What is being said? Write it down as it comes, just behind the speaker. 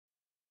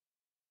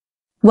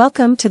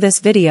Welcome to this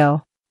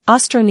video.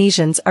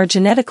 Austronesians are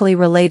genetically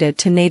related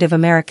to Native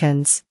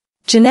Americans.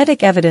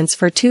 Genetic evidence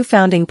for two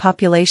founding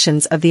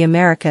populations of the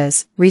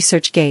Americas,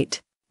 Researchgate.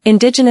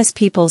 Indigenous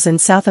peoples in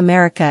South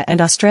America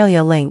and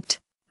Australia linked.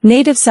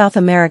 Native South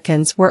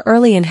Americans were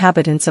early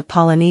inhabitants of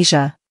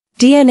Polynesia.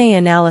 DNA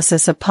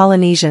analysis of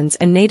Polynesians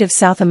and native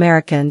South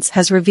Americans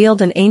has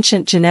revealed an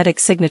ancient genetic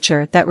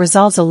signature that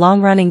resolves a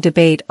long-running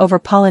debate over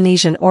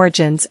Polynesian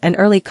origins and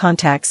early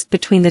contacts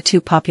between the two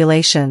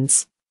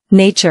populations.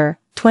 Nature,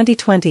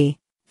 2020.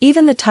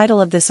 Even the title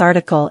of this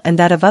article and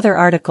that of other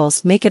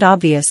articles make it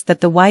obvious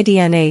that the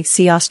Y-DNA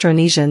C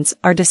Austronesians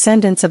are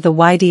descendants of the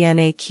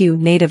Y-DNA Q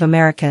Native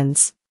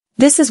Americans.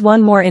 This is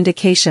one more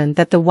indication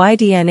that the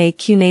Y-DNA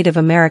Q Native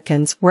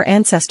Americans were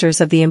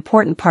ancestors of the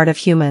important part of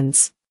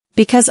humans.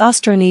 Because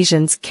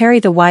Austronesians carry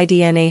the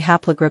Y-DNA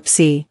haplogroup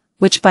C,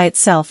 which by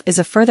itself is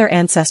a further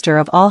ancestor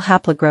of all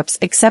haplogroups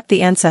except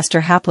the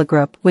ancestor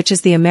haplogroup, which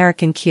is the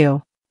American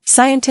Q.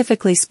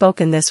 Scientifically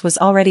spoken, this was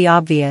already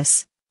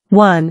obvious.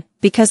 1.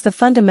 Because the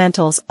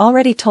fundamentals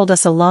already told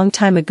us a long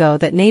time ago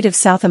that native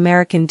South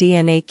American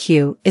DNA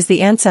Q is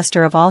the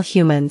ancestor of all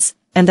humans,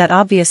 and that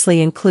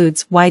obviously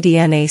includes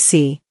Y-DNA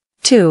C.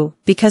 2.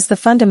 Because the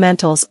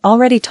fundamentals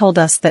already told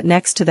us that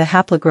next to the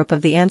haplogroup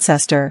of the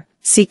ancestor,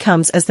 C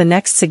comes as the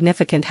next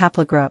significant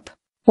haplogroup.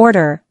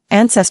 Order,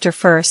 ancestor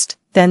first,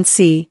 then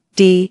C,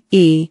 D,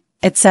 E,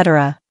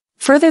 etc.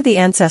 Further, the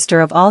ancestor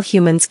of all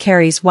humans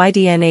carries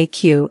Y-DNA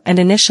Q and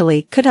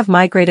initially could have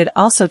migrated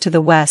also to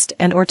the west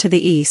and or to the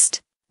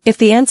east. If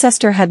the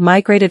ancestor had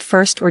migrated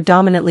first or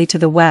dominantly to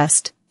the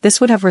west, this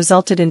would have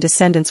resulted in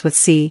descendants with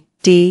C,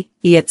 D,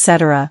 E,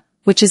 etc.,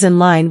 which is in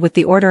line with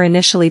the order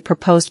initially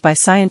proposed by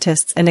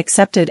scientists and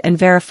accepted and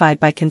verified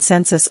by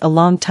consensus a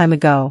long time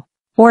ago.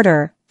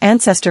 Order,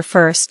 ancestor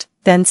first,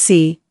 then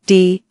C,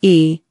 D,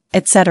 E,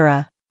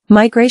 etc.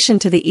 Migration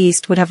to the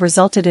east would have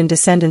resulted in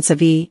descendants of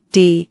E,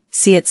 D,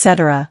 C,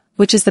 etc.,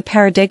 which is the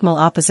paradigmal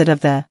opposite of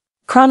the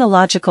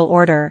chronological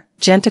order,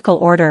 genetical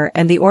order,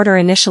 and the order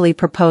initially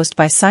proposed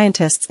by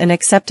scientists and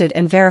accepted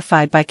and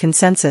verified by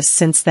consensus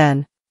since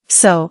then.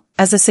 So,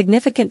 as a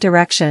significant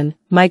direction,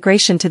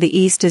 migration to the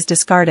east is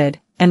discarded,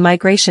 and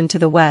migration to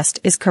the west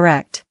is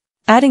correct.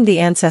 Adding the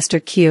ancestor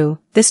Q,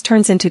 this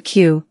turns into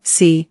Q,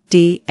 C,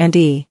 D, and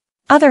E.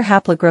 Other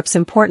haplogroups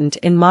important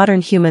in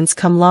modern humans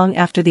come long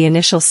after the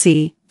initial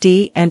C,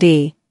 D, and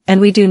E,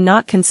 and we do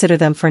not consider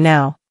them for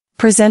now.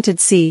 Presented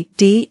C,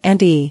 D,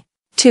 and E.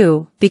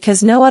 2.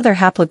 Because no other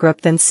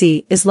haplogroup than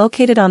C is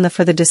located on the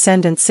for the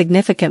descendants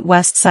significant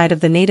west side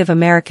of the Native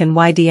American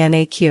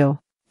Y-DNA Q.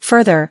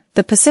 Further,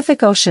 the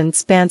Pacific Ocean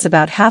spans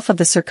about half of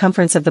the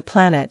circumference of the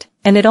planet,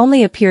 and it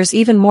only appears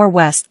even more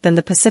west than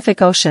the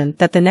Pacific Ocean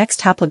that the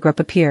next haplogroup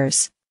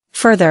appears.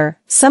 Further,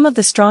 some of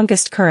the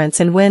strongest currents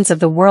and winds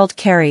of the world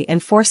carry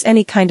and force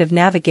any kind of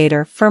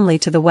navigator firmly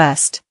to the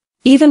west.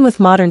 Even with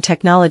modern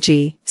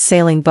technology,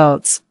 sailing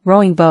boats,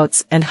 rowing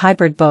boats, and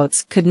hybrid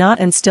boats could not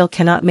and still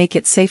cannot make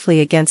it safely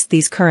against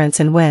these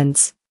currents and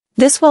winds.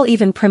 This while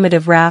even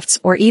primitive rafts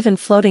or even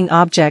floating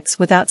objects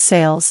without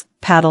sails,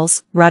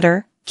 paddles,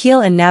 rudder,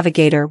 keel and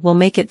navigator will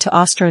make it to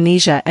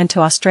Austronesia and to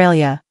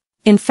Australia.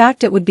 In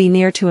fact, it would be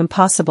near to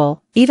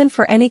impossible, even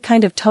for any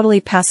kind of totally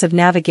passive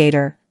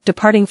navigator,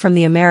 departing from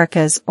the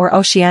Americas or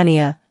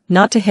Oceania,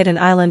 not to hit an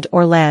island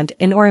or land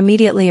in or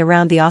immediately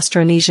around the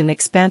Austronesian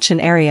expansion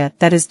area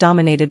that is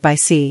dominated by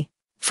sea.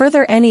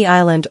 Further, any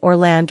island or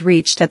land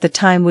reached at the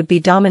time would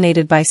be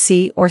dominated by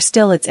sea or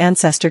still its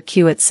ancestor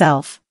Q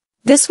itself.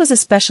 This was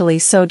especially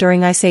so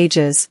during ice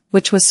ages,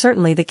 which was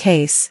certainly the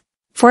case.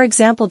 For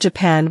example,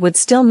 Japan would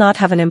still not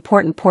have an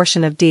important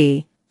portion of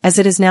D, as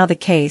it is now the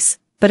case,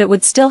 but it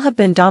would still have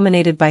been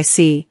dominated by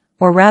C,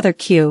 or rather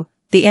Q,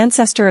 the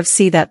ancestor of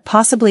C that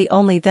possibly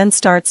only then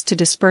starts to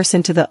disperse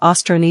into the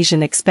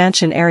Austronesian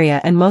expansion area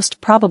and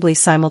most probably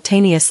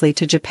simultaneously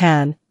to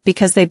Japan,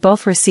 because they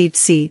both received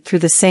C through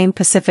the same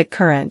Pacific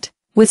current,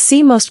 with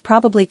C most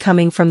probably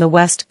coming from the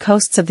west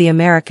coasts of the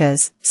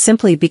Americas,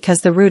 simply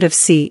because the root of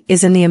C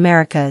is in the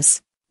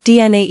Americas.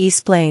 DNA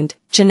explained,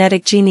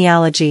 genetic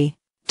genealogy.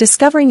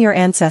 Discovering your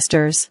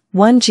ancestors,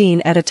 one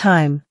gene at a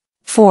time.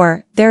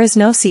 4. There is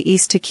no C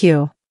east to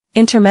Q.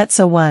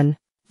 Intermezzo 1.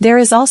 There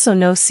is also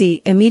no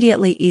sea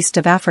immediately east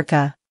of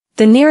Africa.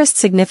 The nearest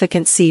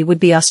significant sea would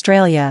be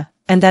Australia,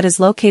 and that is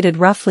located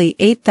roughly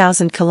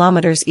 8,000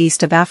 kilometers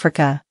east of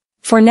Africa.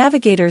 For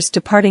navigators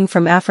departing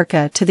from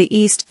Africa to the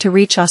east to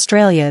reach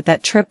Australia,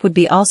 that trip would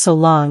be also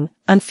long,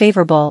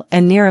 unfavorable,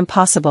 and near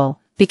impossible,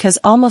 because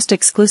almost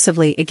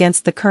exclusively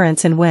against the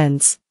currents and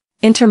winds.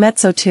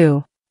 Intermezzo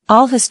 2.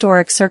 All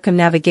historic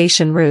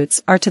circumnavigation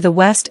routes are to the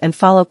west and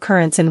follow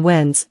currents and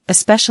winds,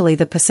 especially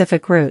the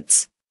Pacific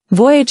routes.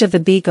 Voyage of the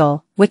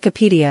Beagle,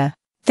 Wikipedia.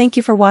 Thank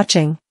you for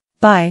watching.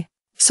 Bye.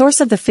 Source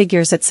of the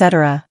figures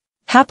etc.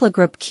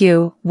 Haplogroup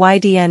Q,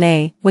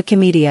 Y-DNA,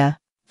 Wikimedia.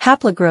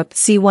 Haplogroup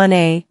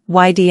C1a,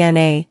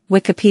 Y-DNA,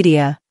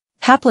 Wikipedia.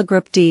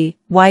 Haplogroup D,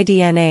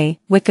 Y-DNA,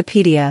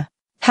 Wikipedia.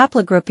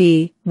 Haplogroup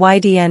E,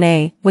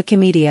 Y-DNA,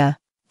 Wikimedia.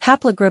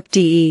 Haplogroup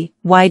DE,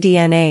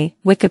 Y-DNA,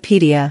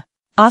 Wikipedia.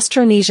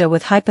 Austronesia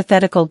with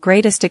hypothetical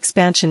greatest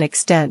expansion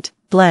extent,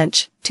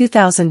 Blench,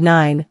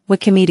 2009,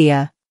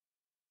 Wikimedia.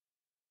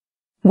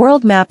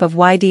 World map of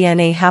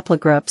Y-DNA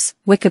haplogroups,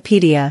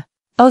 Wikipedia.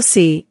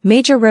 OC,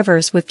 major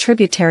rivers with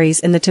tributaries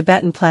in the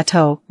Tibetan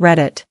Plateau,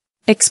 Reddit.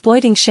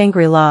 Exploiting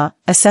Shangri-La,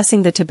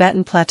 assessing the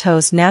Tibetan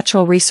Plateau's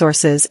natural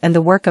resources and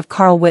the work of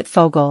Carl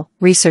Witt-Fogel,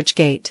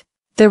 Researchgate.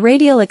 The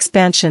radial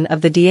expansion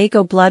of the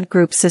Diego blood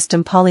group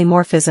system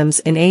polymorphisms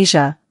in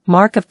Asia,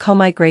 mark of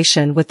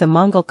co-migration with the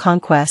Mongol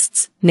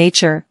conquests,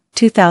 Nature,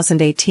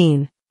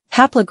 2018.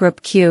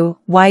 Haplogroup Q,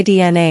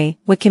 Y-DNA,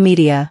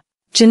 Wikimedia.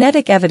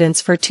 Genetic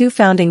evidence for two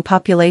founding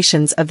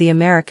populations of the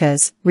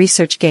Americas,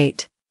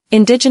 Researchgate.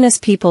 Indigenous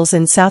peoples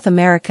in South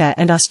America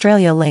and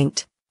Australia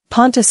linked.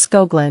 Pontus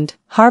Skoglund,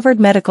 Harvard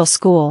Medical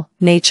School,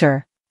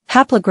 Nature.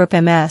 Haplogroup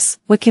MS,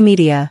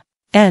 Wikimedia.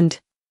 End.